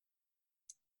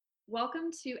Welcome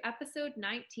to episode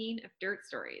 19 of Dirt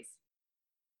Stories.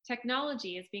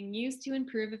 Technology is being used to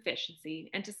improve efficiency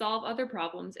and to solve other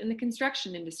problems in the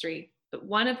construction industry, but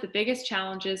one of the biggest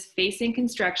challenges facing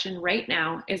construction right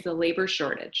now is the labor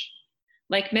shortage.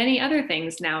 Like many other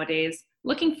things nowadays,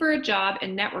 looking for a job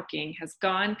and networking has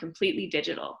gone completely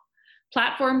digital.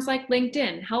 Platforms like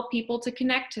LinkedIn help people to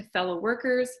connect to fellow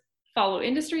workers, follow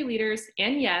industry leaders,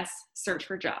 and yes, search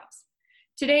for jobs.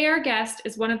 Today, our guest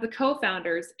is one of the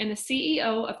co-founders and the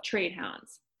CEO of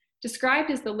TradeHounds. Described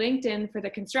as the LinkedIn for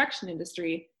the construction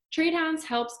industry, TradeHounds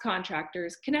helps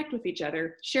contractors connect with each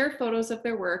other, share photos of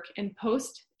their work, and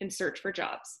post and search for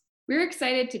jobs. We're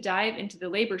excited to dive into the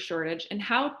labor shortage and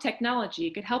how technology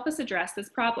could help us address this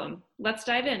problem. Let's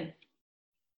dive in.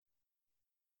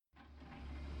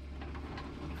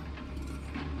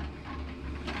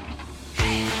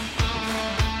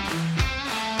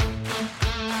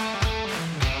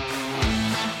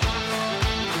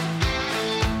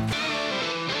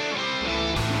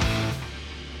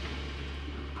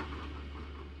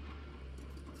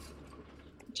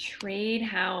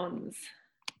 TradeHounds.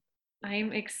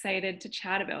 I'm excited to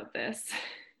chat about this.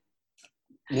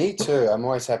 Me too. I'm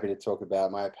always happy to talk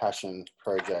about my passion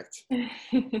project.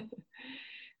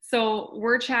 So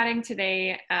we're chatting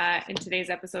today in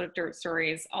today's episode of Dirt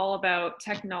Stories all about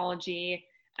technology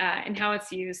and how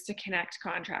it's used to connect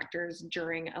contractors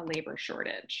during a labor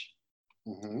shortage.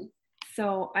 Mm-hmm.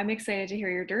 So I'm excited to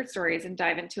hear your Dirt Stories and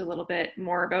dive into a little bit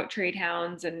more about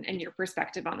TradeHounds and your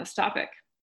perspective on this topic.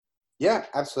 Yeah,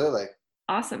 absolutely.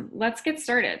 Awesome. Let's get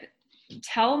started.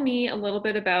 Tell me a little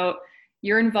bit about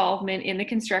your involvement in the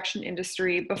construction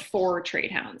industry before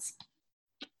TradeHounds.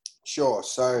 Sure.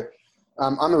 So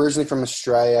I'm originally from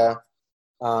Australia.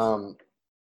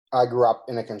 I grew up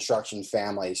in a construction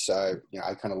family, so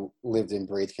I kind of lived and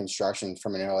breathed construction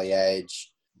from an early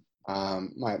age.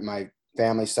 My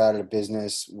family started a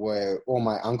business where all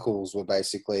my uncles were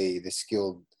basically the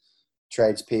skilled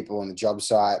tradespeople on the job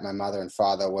site. My mother and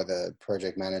father were the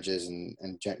project managers and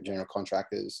general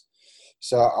contractors.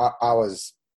 So I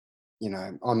was,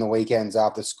 on the weekends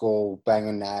after school,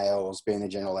 banging nails, being the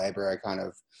general laborer, kind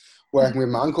of working with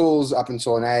my uncles up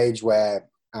until an age where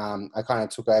I kind of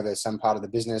took over some part of the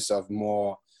business of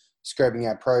more scoping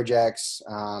out projects,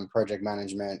 project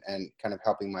management, and kind of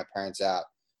helping my parents out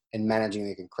in managing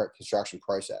the construction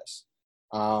process.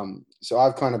 So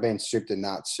I've kind of been soup to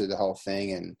nuts through the whole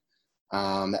thing, and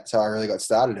that's how I really got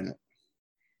started in it.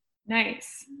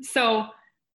 Nice. So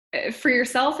for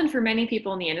yourself and for many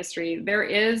people in the industry, there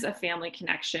is a family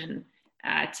connection,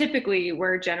 typically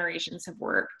where generations have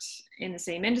worked in the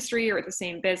same industry or at the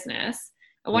same business.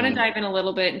 I want to dive in a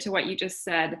little bit into what you just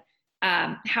said.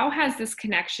 How has this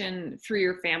connection through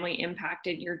your family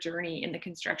impacted your journey in the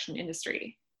construction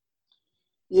industry?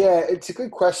 Yeah, it's a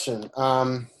good question.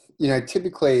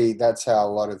 Typically that's how a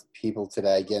lot of people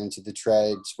today get into the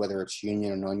trades, whether it's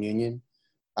union or non-union.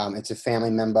 It's a family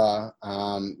member.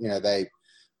 They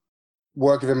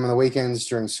work with them on the weekends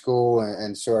during school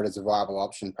and saw it as a viable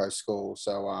option post-school.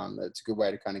 So it's a good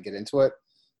way to kind of get into it.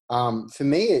 For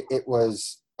me,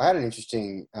 I had an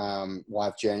interesting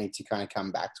life journey to kind of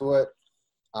come back to it.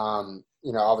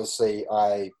 Obviously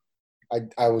I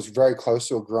was very close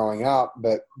to it growing up,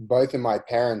 but both of my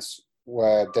parents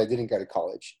they didn't go to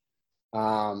college.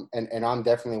 And I'm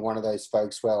definitely one of those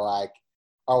folks where I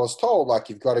was told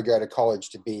you've got to go to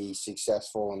college to be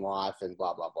successful in life and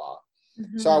blah, blah, blah.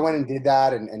 Mm-hmm. So I went and did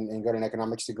that and got an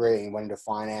economics degree and went into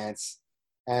finance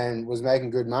and was making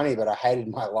good money, but I hated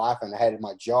my life and I hated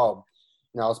my job.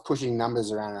 I was pushing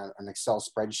numbers around an Excel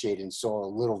spreadsheet and saw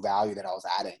little value that I was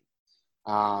adding.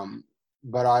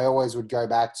 But I always would go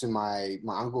back to my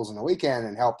uncles on the weekend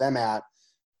and help them out.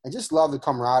 I just love the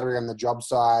camaraderie on the job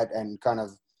site and kind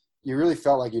of, you really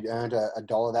felt like you'd earned a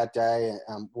dollar that day,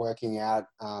 working out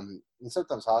in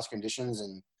sometimes harsh conditions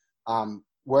and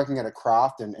working at a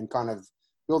craft and kind of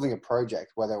building a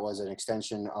project, whether it was an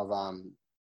extension of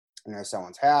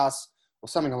someone's house or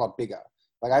something a lot bigger.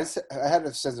 I had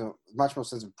much more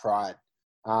sense of pride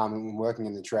when working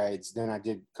in the trades than I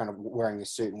did kind of wearing a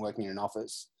suit and working in an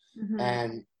office. Mm-hmm.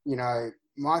 And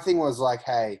my thing was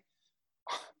hey,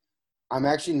 I'm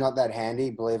actually not that handy,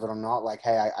 believe it or not.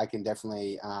 I can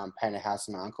definitely paint a house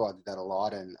for my uncle. I did that a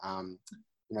lot and,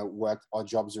 worked odd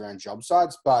jobs around job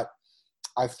sites. But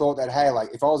I thought that, hey,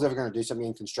 if I was ever going to do something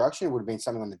in construction, it would have been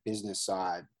something on the business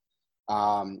side.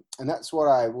 And that's what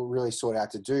I really sought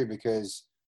out to do, because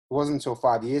it wasn't until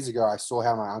 5 years ago I saw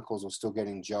how my uncles were still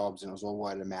getting jobs and it was all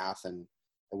word of mouth and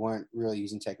they weren't really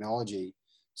using technology.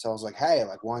 So I was like, hey,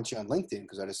 why aren't you on LinkedIn?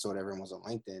 Because I just thought everyone was on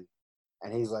LinkedIn.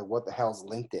 And he's like, what the hell's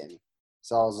LinkedIn?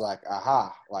 So I was like,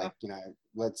 aha,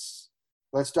 let's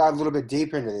let's dive a little bit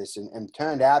deeper into this. And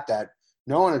turned out that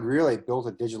no one had really built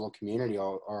a digital community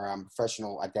or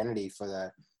professional identity for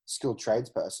the skilled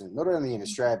tradesperson, not only in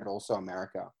Australia, but also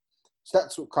America. So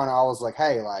that's what kind of, I was like,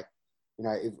 hey, like, you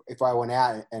know, if I went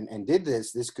out and did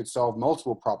this, this could solve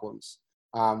multiple problems,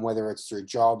 whether it's through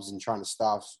jobs and trying to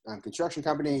staff construction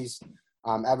companies,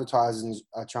 advertisers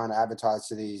are trying to advertise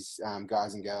to these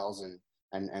guys and girls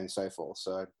and so forth.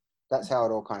 So that's how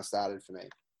it all kind of started for me.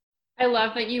 I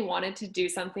love that you wanted to do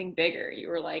something bigger. You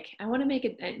were like, I want to make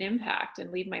an impact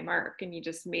and leave my mark. And you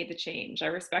just made the change. I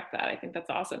respect that. I think that's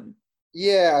awesome.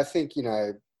 Yeah, I think, you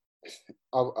know,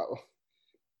 I,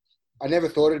 I never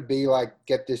thought it'd be like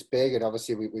get this big, and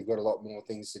obviously we've got a lot more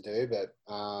things to do. But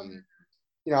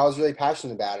you know, I was really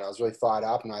passionate about it. I was really fired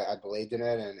up, and I believed in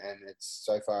it, and it's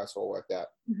so far it's all worked out.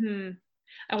 Mm-hmm.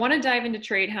 I want to dive into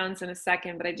trade hounds in a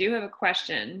second, but I do have a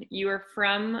question. You are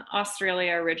from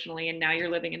Australia originally, and now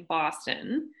you're living in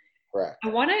Boston. Correct. I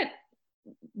want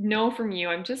to know from you,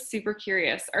 I'm just super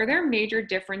curious, are there major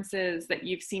differences that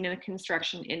you've seen in the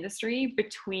construction industry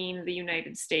between the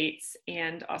United States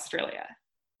and Australia?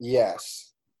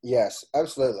 Yes,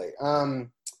 absolutely. I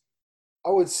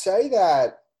would say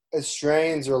that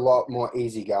Australians are a lot more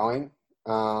easygoing,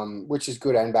 which is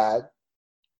good and bad.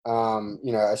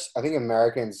 You know, I think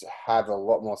Americans have a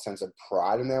lot more sense of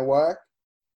pride in their work.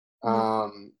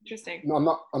 Interesting. No,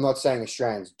 I'm not saying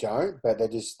Australians don't, but they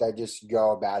just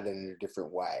go about it in a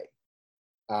different way.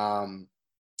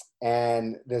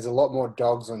 And there's a lot more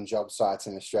dogs on job sites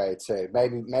in Australia too.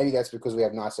 Maybe that's because we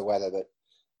have nicer weather, but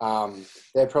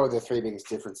they're probably the three biggest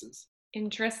differences.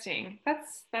 Interesting.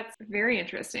 That's very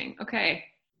interesting. Okay.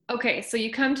 Okay, so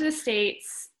you come to the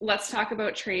States. Let's talk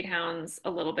about trade hounds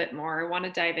a little bit more. I want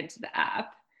to dive into the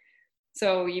app.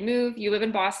 So you live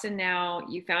in Boston now,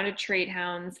 you founded Trade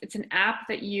Hounds. It's an app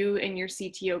that you and your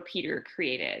CTO, Peter,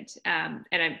 created. And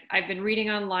I've been reading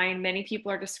online, many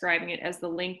people are describing it as the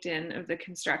LinkedIn of the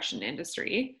construction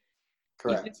industry.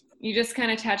 Correct. You just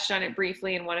kind of touched on it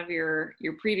briefly in one of your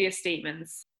previous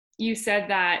statements. You said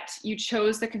that you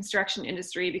chose the construction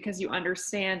industry because you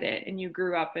understand it and you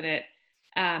grew up in it.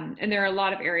 And there are a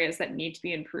lot of areas that need to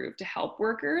be improved to help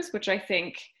workers, which I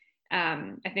think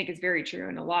is very true.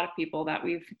 And a lot of people that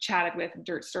we've chatted with in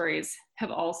Dirt Stories have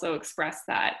also expressed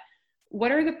that.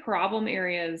 What are the problem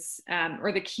areas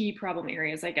or the key problem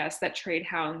areas, I guess, that Trade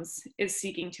Hounds is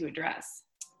seeking to address?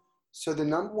 So the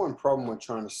number one problem we're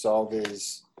trying to solve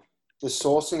is the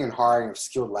sourcing and hiring of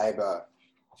skilled labor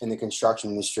in the construction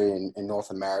industry in North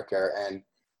America. And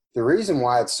the reason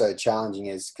why it's so challenging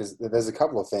is because there's a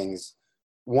couple of things.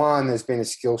 One, there's been a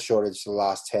skill shortage for the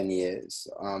last 10 years.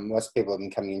 Less people have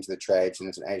been coming into the trades, and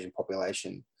there's an Asian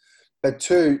population. But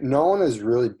two, no one has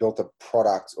really built a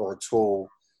product or a tool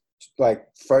to, like,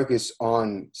 focus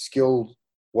on skilled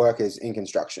workers in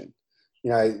construction.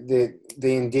 You know, the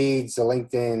Indeeds, the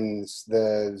LinkedIns,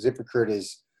 the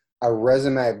ZipRecruiters are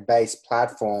resume-based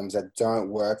platforms that don't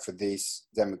work for this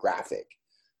demographic.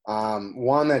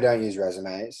 One, they don't use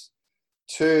resumes.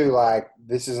 Two, like,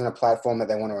 this isn't a platform that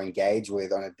they want to engage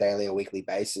with on a daily or weekly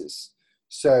basis.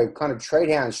 So kind of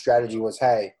TradeHound's strategy was,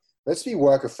 hey, let's be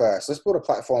worker first. Let's build a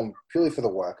platform purely for the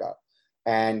worker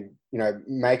and, you know,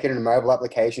 make it a mobile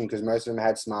application because most of them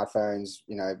had smartphones,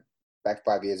 you know, back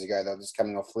 5 years ago. They were just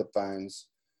coming off flip phones,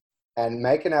 and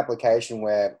make an application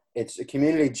where it's a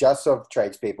community just of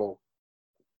tradespeople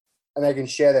and they can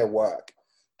share their work.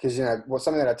 Because, you know,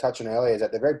 something that I touched on earlier is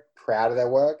that they're very proud of their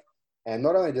work. And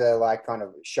not only do they like kind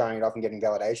of showing it off and getting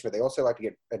validation, but they also like to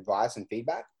get advice and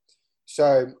feedback.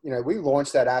 So, you know, we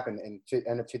launched that app in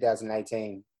end of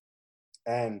 2018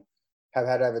 and have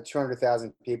had over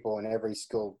 200,000 people in every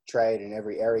skilled trade and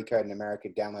every area code in America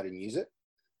download and use it.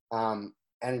 And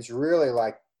it's really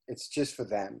like, it's just for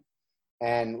them.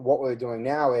 And what we're doing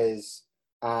now is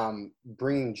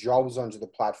bringing jobs onto the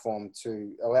platform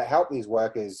to help these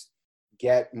workers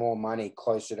get more money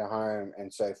closer to home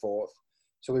and so forth.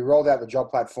 So we rolled out the job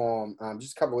platform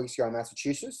just a couple of weeks ago in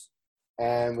Massachusetts,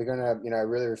 and we're going to, you know,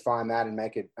 really refine that and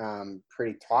make it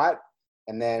pretty tight.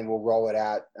 And then we'll roll it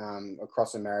out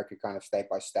across America, kind of state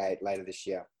by state later this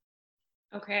year.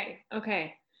 Okay.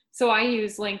 So I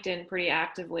use LinkedIn pretty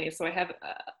actively, so I have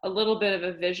a little bit of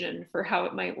a vision for how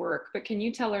it might work. But can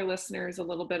you tell our listeners a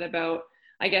little bit about,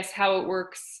 I guess, how it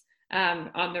works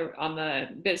on the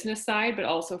business side, but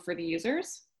also for the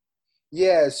users?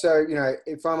 Yeah, so, you know,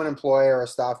 if I'm an employer or a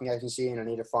staffing agency and I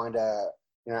need to find an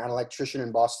electrician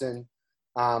in Boston,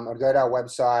 I'd go to our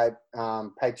website,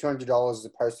 pay $200 to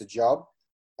post a job,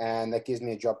 and that gives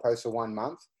me a job post for 1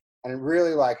 month. And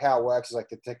really, like, how it works is like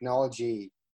the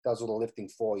technology does all the lifting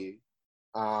for you.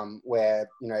 Where,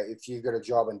 you know, if you've got a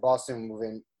job in Boston,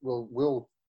 we'll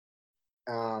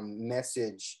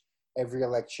message every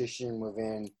electrician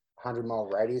within 100-mile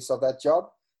radius of that job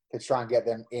to try and get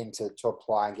them in to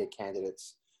apply and get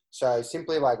candidates. So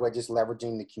simply like we're just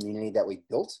leveraging the community that we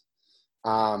built.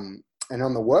 And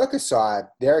on the worker side,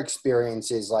 their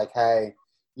experience is like, hey,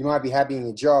 you might be happy in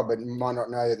your job, but you might not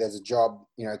know that there's a job,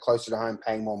 closer to home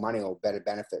paying more money or better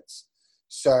benefits.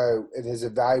 So there's a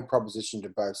value proposition to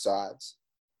both sides.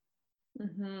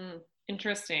 Mm-hmm.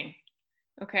 Interesting.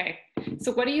 Okay.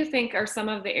 So what do you think are some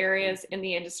of the areas in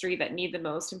the industry that need the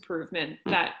most improvement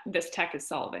that this tech is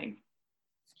solving?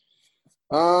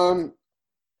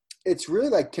 It's really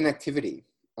like connectivity,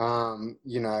 and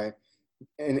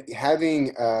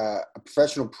having a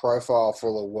professional profile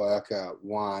for the worker,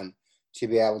 one, to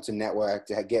be able to network,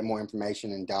 to get more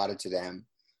information and data to them,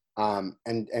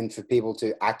 and for people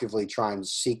to actively try and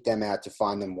seek them out to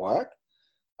find them work.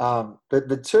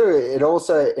 But two, it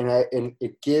also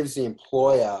it gives the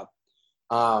employer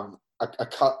a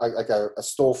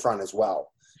storefront as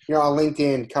well. On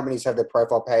LinkedIn, companies have their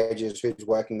profile pages, who's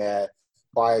working there,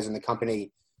 buyers in the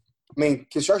company. I mean,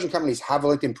 construction companies have a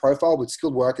LinkedIn profile, but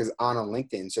skilled workers aren't on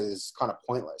LinkedIn, so it's kind of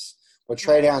pointless. But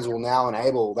trade hounds will now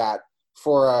enable that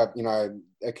for a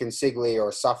consigli or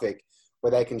a Suffolk,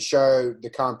 where they can show the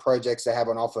current projects they have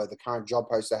on offer, the current job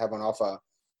posts they have on offer,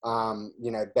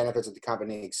 benefits of the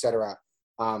company, etc.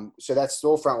 So that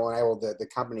storefront will enable the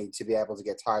company to be able to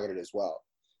get targeted as well.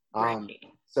 Right.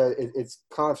 So it's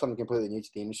kind of something completely new to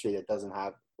the industry that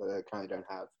currently don't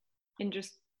have.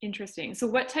 Interesting. So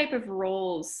what type of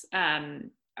roles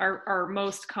are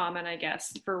most common, I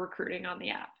guess, for recruiting on the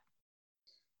app?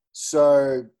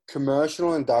 So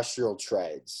commercial industrial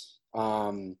trades,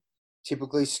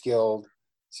 typically skilled.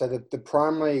 So the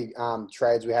primary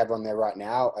trades we have on there right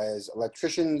now is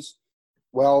electricians,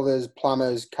 welders,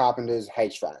 plumbers, carpenters,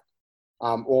 HVAC,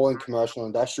 all in commercial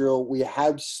industrial. We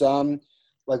have some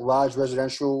like large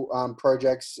residential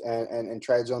projects and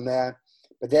trades on there,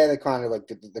 but they're the kind of like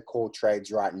the core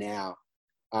trades right now.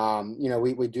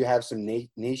 We do have some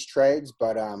niche trades,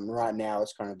 but right now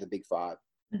it's kind of the big five.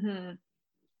 Mm-hmm.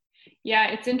 Yeah,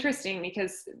 it's interesting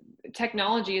because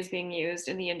technology is being used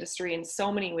in the industry in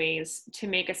so many ways to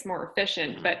make us more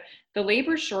efficient, but the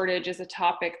labor shortage is a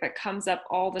topic that comes up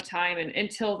all the time. And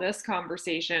until this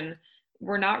conversation,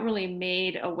 we're not really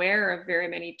made aware of very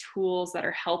many tools that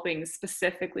are helping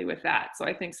specifically with that. So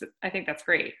I think that's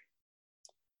great.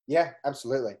 Yeah,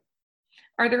 absolutely.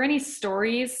 Are there any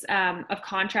stories of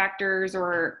contractors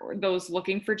or those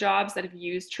looking for jobs that have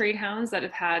used trade hounds that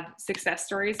have had success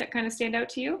stories that kind of stand out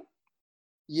to you?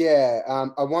 Yeah,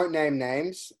 I won't name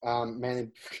names,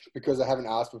 mainly because I haven't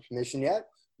asked for permission yet.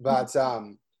 But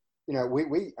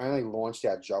we only launched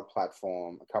our job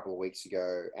platform a couple of weeks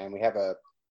ago, and we have a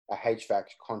HVAC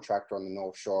contractor on the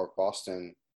North Shore of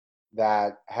Boston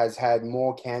that has had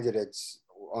more candidates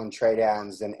on trade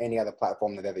hounds than any other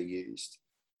platform they've ever used,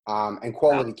 and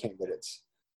quality candidates.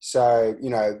 So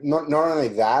not only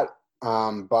that,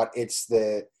 but it's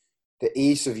the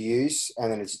ease of use,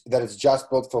 and then it's just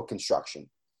built for construction.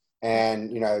 And,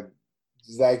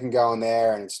 they can go on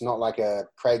there, and it's not like a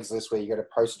Craigslist where you got to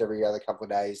post it every other couple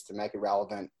of days to make it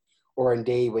relevant, or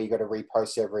Indeed where you got to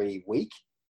repost every week.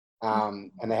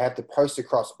 And they have to post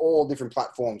across all different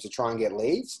platforms to try and get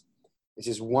leads. It's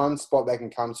just one spot they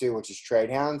can come to, which is Trade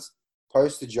Hounds,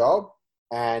 post the job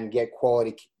and get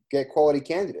quality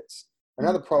candidates.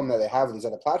 Another problem that they have with these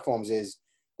other platforms is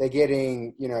they're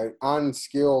getting,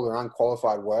 unskilled or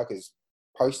unqualified workers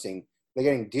posting. They're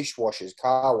getting dishwashers,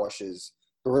 car washers,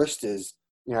 baristas,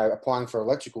 applying for an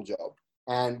electrical job.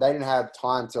 And they didn't have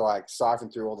time to like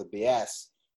siphon through all the BS,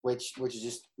 which is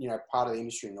just, part of the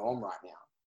industry norm right now.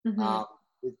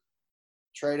 Mm-hmm.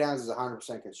 Trade Hounds is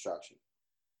 100% construction.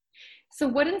 So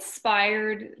what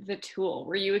inspired the tool?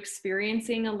 Were you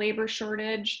experiencing a labor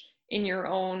shortage in your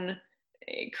own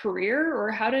career,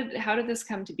 or how did this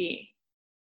come to be?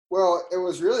 Well, it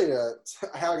was really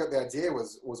how I got the idea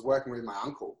was working with my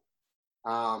uncle,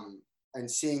 and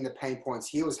seeing the pain points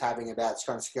he was having about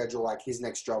trying to schedule like his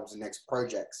next jobs and next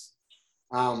projects.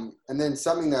 And then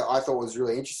something that I thought was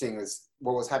really interesting was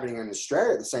what was happening in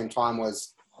Australia at the same time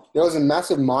was there was a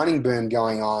massive mining boom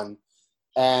going on,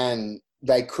 and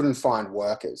they couldn't find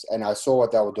workers. And I saw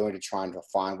what they were doing to try and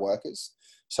find workers.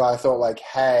 So I thought like,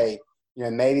 hey,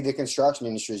 maybe the construction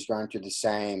industry is going through the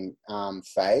same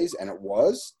phase, and it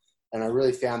was. And I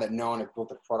really found that no one had built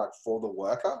the product for the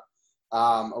worker.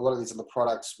 A lot of these other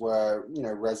products were,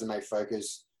 resume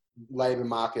focused, labor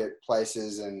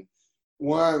marketplaces, and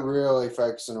weren't really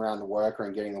focusing around the worker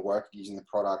and getting the worker using the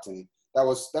product. And that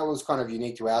was kind of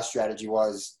unique to our strategy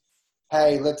was,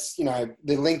 hey, let's, the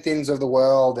LinkedIns of the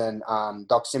world and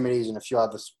Doximities and a few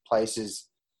other places,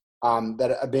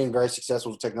 that are being very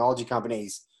successful technology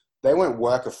companies, they went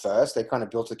worker first. They kind of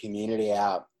built a community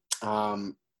out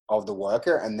of the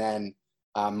worker, and then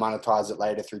monetize it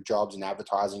later through jobs and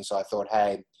advertising. So I thought,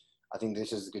 hey, I think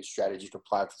this is a good strategy to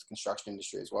apply for the construction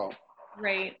industry as well.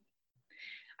 Right.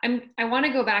 I want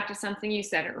to go back to something you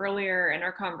said earlier in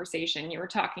our conversation. You were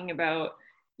talking about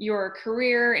your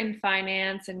career in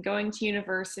finance and going to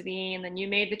university, and then you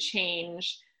made the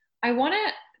change. I want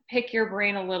to pick your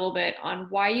brain a little bit on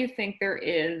why you think there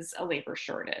is a labor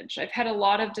shortage. I've had a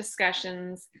lot of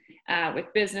discussions with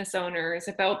business owners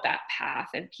about that path,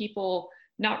 and people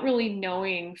not really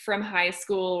knowing from high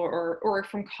school or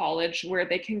from college where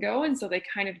they can go. And so they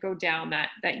kind of go down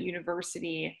that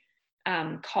university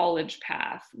college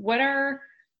path. What are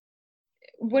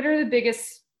the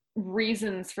biggest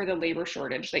reasons for the labor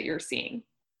shortage that you're seeing?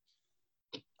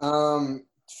 For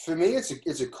me,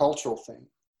 it's a cultural thing.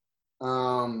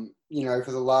 For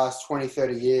the last 20,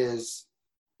 30 years,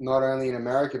 not only in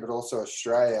America, but also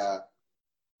Australia,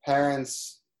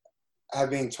 parents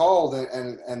have been told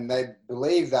and they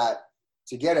believe that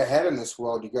to get ahead in this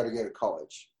world, you got to go to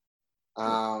college.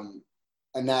 And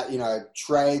that,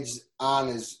 trades aren't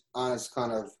as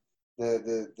kind of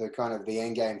the kind of the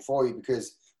end game for you,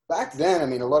 because back then,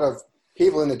 a lot of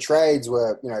people in the trades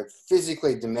were,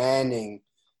 physically demanding,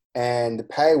 and the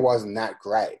pay wasn't that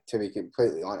great, to be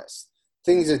completely honest.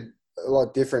 Things are a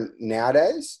lot different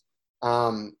nowadays,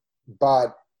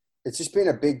 but it's just been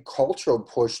a big cultural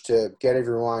push to get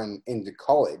everyone into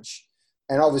college.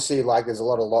 And obviously, there's a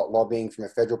lot of lobbying from a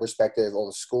federal perspective. All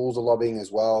the schools are lobbying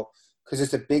as well, because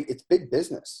it's big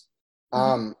business.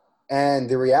 Mm-hmm. And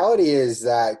the reality is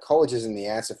that college isn't the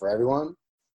answer for everyone.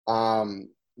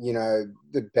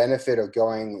 The benefit of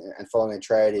going and following a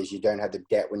trade is you don't have the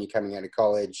debt when you're coming out of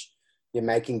college. You're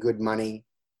making good money.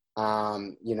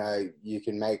 You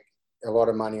can make a lot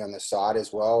of money on the side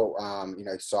as well.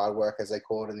 Side work, as they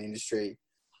call it in the industry.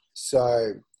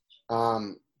 So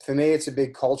for me, it's a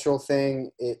big cultural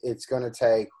thing. It's going to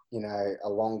take, a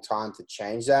long time to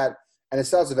change that. And it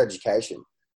starts with education.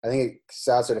 I think it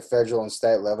starts at a federal and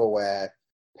state level, where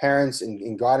parents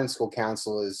and guidance school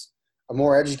counselors are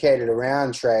more educated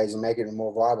around trades and make it a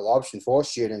more viable option for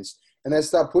students. And they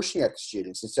start pushing at the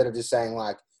students instead of just saying,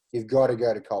 you've got to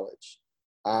go to college.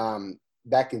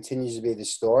 That continues to be the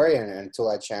story. And until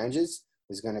that changes,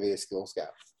 there's going to be a skills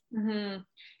gap. Mm-hmm.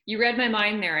 You read my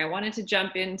mind there. I wanted to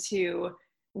jump into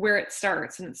where it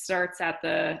starts, and it starts at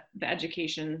the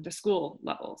education, the school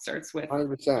level. It starts with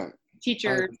 100%.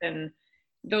 Teachers 100%. And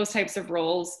those types of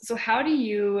roles. So how do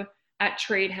you, at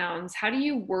Trade Hounds, how do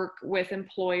you work with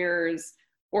employers,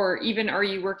 or even are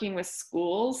you working with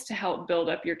schools to help build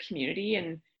up your community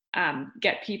and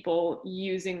get people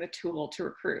using the tool to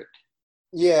recruit?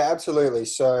 Yeah, absolutely.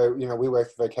 So, we work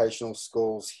with vocational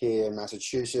schools here in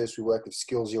Massachusetts. We work with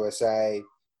Skills USA,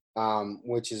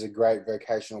 which is a great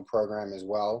vocational program as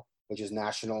well, which is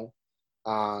national,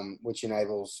 which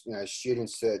enables,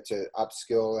 students to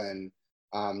upskill and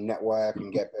network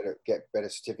and get better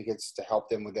certificates to help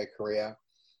them with their career.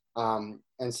 And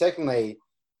secondly,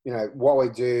 what we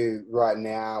do right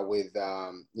now with,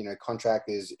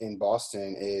 contractors in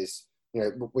Boston is,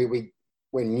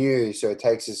 we're new, so it's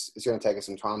going to take us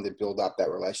some time to build up that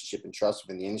relationship and trust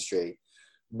within the industry.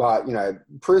 But,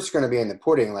 proof's going to be in the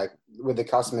pudding. With the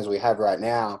customers we have right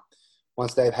now,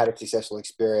 once they've had a successful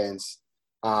experience,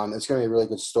 it's going to be a really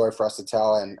good story for us to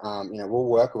tell. And, we'll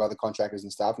work with other contractors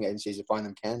and staffing agencies to find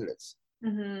them candidates.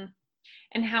 Mm-hmm.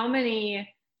 And how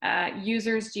many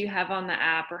users do you have on the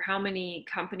app, or how many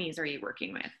companies are you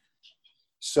working with?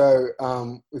 So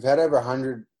we've had over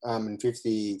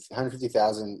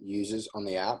 150,000 users on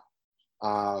the app.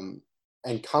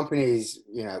 And companies,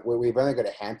 we've only got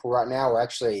a handful right now. We're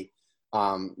actually,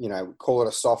 call it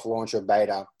a soft launch or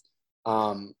beta.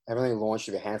 I've only launched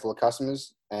with a handful of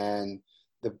customers, and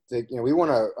we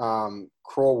want to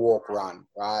crawl, walk, run,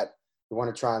 right? We want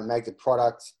to try and make the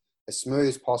product as smooth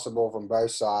as possible from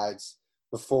both sides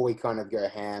before we kind of go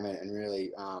ham and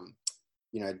really,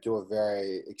 do a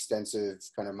very extensive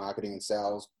kind of marketing and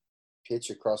sales pitch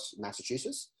across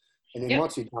Massachusetts. And then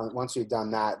once we've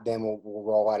done that, then we'll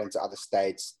roll out into other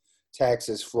states,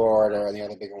 Texas, Florida, and the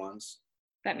other bigger ones.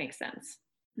 That makes sense.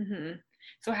 Mm-hmm.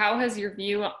 So how has your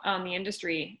view on the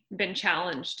industry been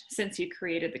challenged since you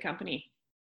created the company?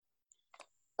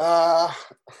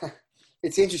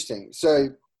 It's interesting.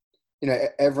 So,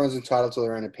 everyone's entitled to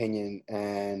their own opinion,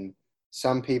 and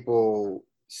some people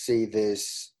see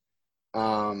this,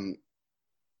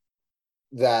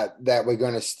 that we're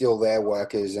going to steal their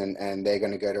workers and they're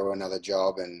going to go to another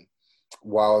job, and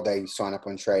while they sign up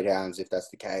on Trade Hounds, if that's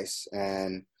the case.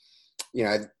 And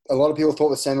a lot of people thought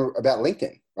the same about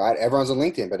LinkedIn, right? Everyone's on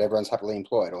LinkedIn, but everyone's happily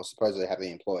employed or supposedly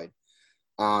happily employed.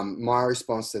 My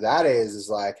response to that is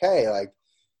like, hey, like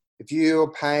if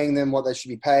you're paying them what they should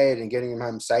be paid and getting them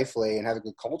home safely and have a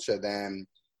good culture, then,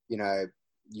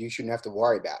 you shouldn't have to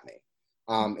worry about me.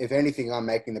 If anything, I'm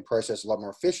making the process a lot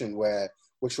more efficient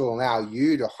which will allow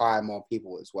you to hire more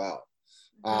people as well.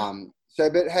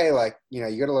 But hey, like,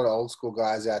 you got a lot of old school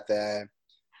guys out there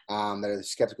that are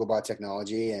skeptical about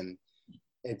technology, and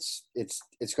it's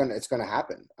gonna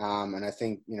happen. And I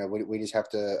think, we just have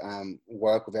to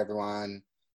work with everyone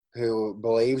who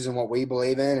believes in what we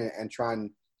believe in and try and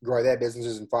grow their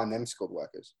businesses and find them skilled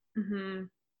workers. Mm-hmm.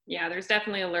 Yeah, there's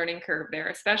definitely a learning curve there,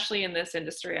 especially in this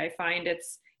industry. I find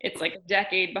it's like a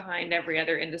decade behind every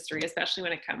other industry, especially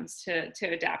when it comes to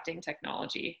adapting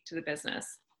technology to the business.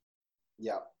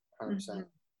 Yeah, 100%. Mm-hmm.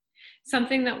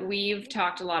 Something that we've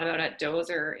talked a lot about at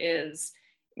Dozer is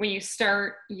when you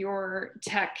start your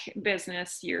tech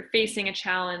business, you're facing a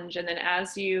challenge, and then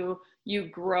as you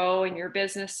grow and your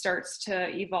business starts to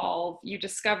evolve, you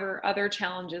discover other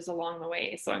challenges along the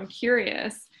way. So I'm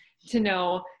curious to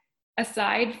know,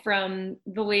 aside from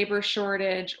the labor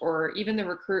shortage or even the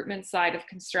recruitment side of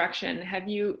construction, have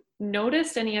you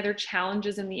noticed any other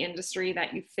challenges in the industry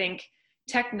that you think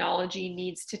technology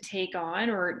needs to take on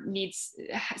or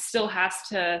still has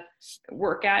to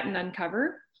work at and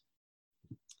uncover?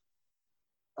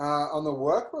 On the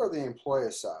worker or the employer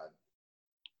side?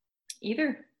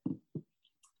 Either.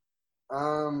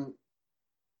 I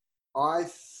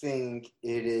think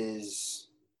it is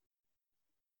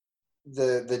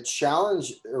the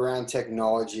challenge around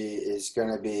technology is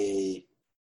going to be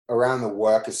around the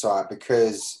worker side,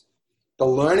 because the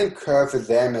learning curve for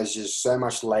them is just so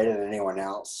much later than anyone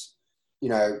else.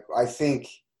 I think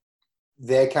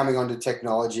they're coming onto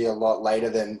technology a lot later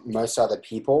than most other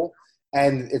people,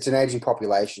 and it's an aging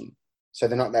population, so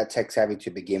they're not that tech savvy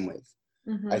to begin with.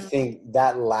 Mm-hmm. I think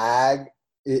that lag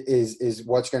is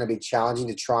what's going to be challenging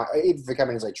to try, even for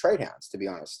companies like trade hounds, to be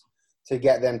honest, to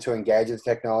get them to engage with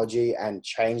technology and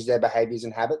change their behaviors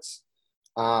and habits.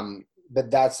 But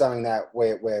that's something that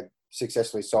we're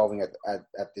successfully solving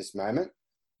at this moment.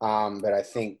 But I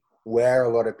think where a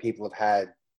lot of people have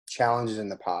had challenges in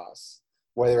the past,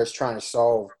 whether it's trying to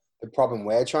solve the problem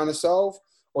we're trying to solve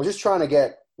or just trying to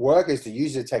get workers to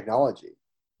use the technology,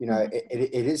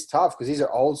 it is tough because these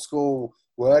are old school,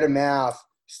 word of mouth,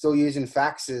 still using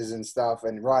faxes and stuff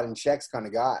and writing checks kind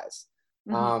of guys.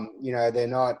 They're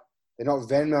not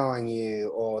Venmoing you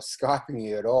or Skyping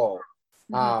you at all.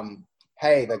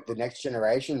 Hey, like the next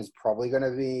generation is probably going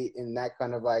to be in that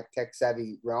kind of like tech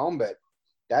savvy realm, but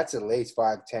that's at least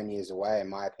 5-10 years away, in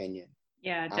my opinion.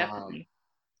 Yeah, definitely.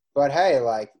 But hey,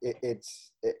 like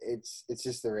it's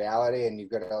just the reality, and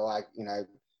you've got to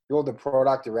build the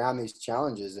product around these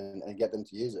challenges and get them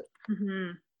to use it.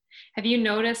 Mm-hmm. Have you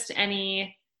noticed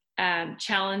any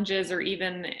challenges or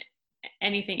even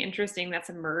anything interesting that's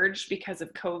emerged because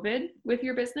of COVID with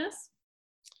your business?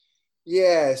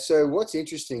 Yeah. So what's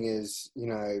interesting is,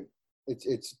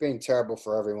 it's been terrible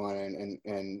for everyone,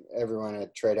 and everyone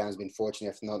at Trade Hound has been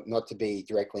fortunate not to be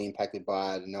directly impacted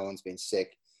by it, and no one's been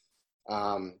sick.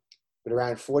 But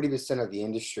around 40% of the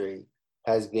industry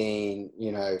has been,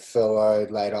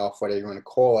 furloughed, laid off, whatever you want to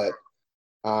call it.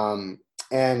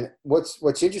 And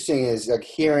what's interesting is like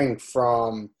hearing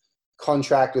from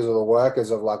contractors or the workers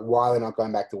of like why they're not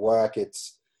going back to work.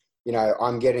 It's,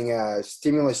 I'm getting a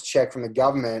stimulus check from the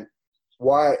government.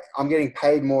 Why I'm getting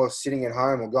paid more sitting at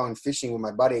home or going fishing with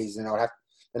my buddies than I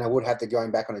would have to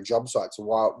going back on a job site. So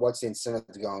what's the incentive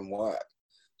to go and work?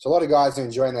 So a lot of guys are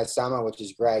enjoying their summer, which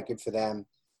is great, good for them.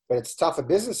 But it's tough for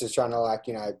businesses trying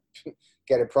to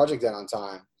get a project done on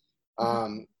time.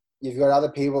 You've got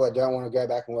other people that don't want to go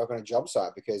back and work on a job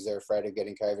site because they're afraid of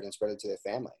getting COVID and spread it to their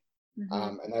family.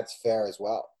 And that's fair as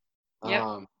well.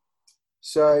 Yep.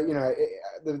 So,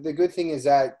 the good thing is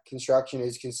that construction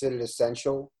is considered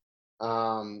essential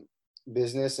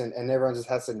business, and everyone just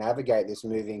has to navigate this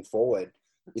moving forward.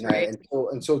 Right.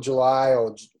 Until July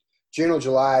or June or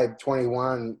July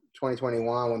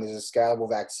 2021, when there's a scalable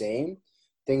vaccine,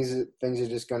 things are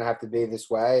just going to have to be this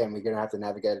way, and we're going to have to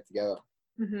navigate it together.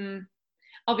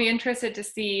 I'll be interested to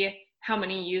see how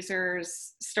many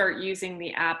users start using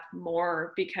the app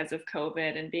more because of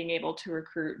COVID and being able to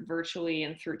recruit virtually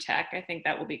and through tech. I think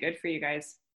that will be good for you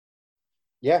guys.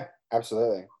 Yeah,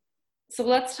 absolutely. So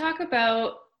let's talk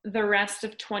about the rest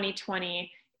of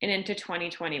 2020 and into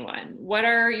 2021. What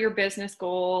are your business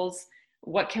goals?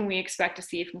 What can we expect to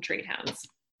see from Trade Hounds?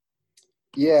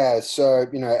 Yeah, so,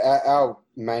 our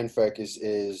main focus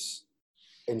is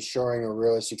ensuring a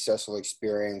really successful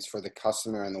experience for the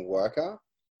customer and the worker.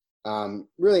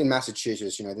 really in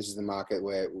Massachusetts. This is the market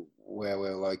where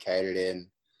we're located in.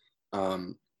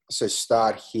 So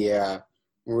start here,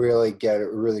 really get a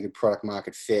really good product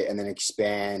market fit, and then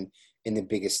expand in the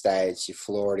bigger states, your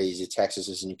Floridas, your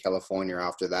Texases, and your California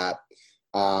after that.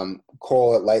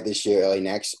 Call it late this year, early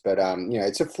next, but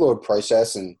it's a fluid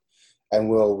process, and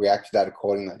we'll react to that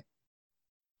accordingly.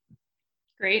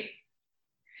 Great.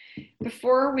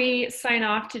 Before we sign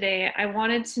off today, I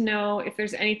wanted to know if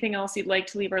there's anything else you'd like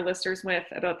to leave our listeners with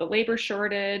about the labor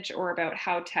shortage or about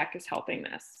how tech is helping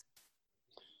this.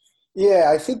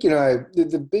 Yeah, I think,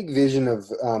 the big vision of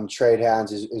Trade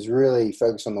Hounds is really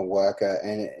focused on the worker,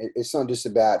 and it's not just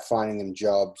about finding them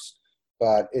jobs,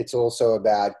 but it's also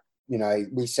about,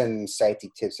 we send them safety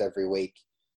tips every week.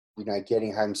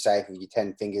 Getting home safe with your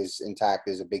 10 fingers intact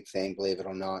is a big thing, believe it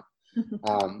or not.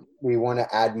 We want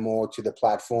to add more to the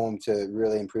platform to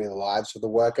really improve the lives of the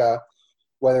worker,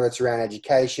 whether it's around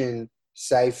education,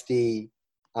 safety,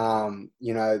 how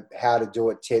to do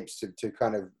it tips to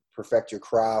kind of perfect your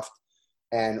craft,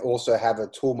 and also have a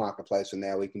tool marketplace in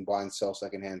there. We can buy and sell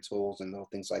secondhand tools and little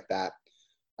things like that.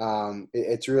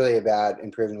 It's really about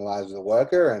improving the lives of the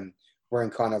worker, and we're in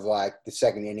kind of like the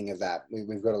second inning of that.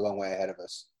 We've got a long way ahead of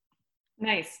us.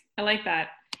 Nice. I like that.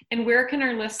 And where can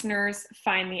our listeners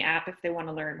find the app if they want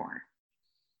to learn more?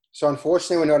 So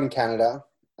unfortunately, we're not in Canada,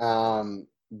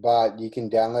 but you can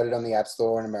download it on the App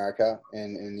Store in America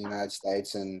and in the United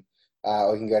States, and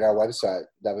or you can go to our website,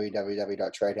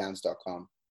 www.tradehounds.com.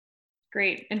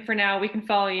 Great. And for now, we can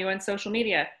follow you on social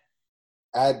media.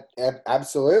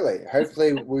 Absolutely.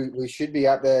 Hopefully, we should be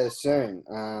up there soon.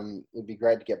 It'd be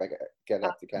great to get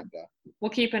up to Canada.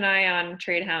 We'll keep an eye on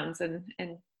Trade Hounds and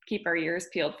keep our ears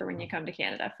peeled for when you come to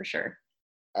Canada, for sure.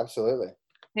 Absolutely.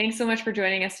 Thanks so much for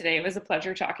joining us today. It was a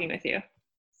pleasure talking with you.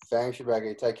 Thanks,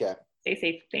 Rebecca. Take care. Stay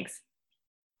safe. Thanks.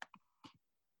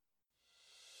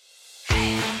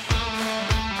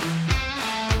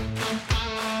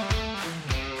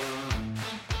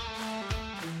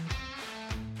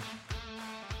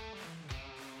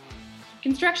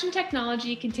 Construction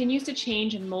technology continues to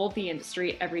change and mold the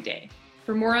industry every day.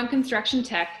 For more on construction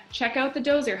tech, check out the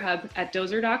Dozer Hub at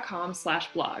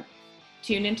dozer.com/blog.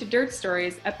 Tune into Dirt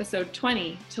Stories episode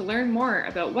 20 to learn more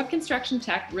about what construction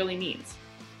tech really means.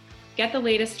 Get the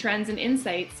latest trends and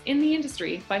insights in the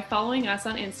industry by following us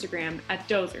on Instagram at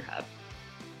Dozer Hub.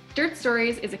 Dirt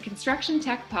Stories is a construction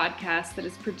tech podcast that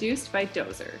is produced by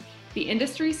Dozer, the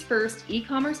industry's first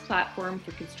e-commerce platform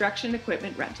for construction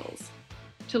equipment rentals.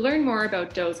 To learn more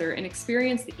about Dozer and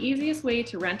experience the easiest way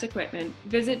to rent equipment,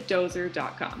 visit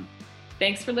dozer.com.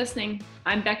 Thanks for listening.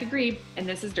 I'm Becca Grebe, and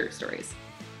this is Dirt Stories.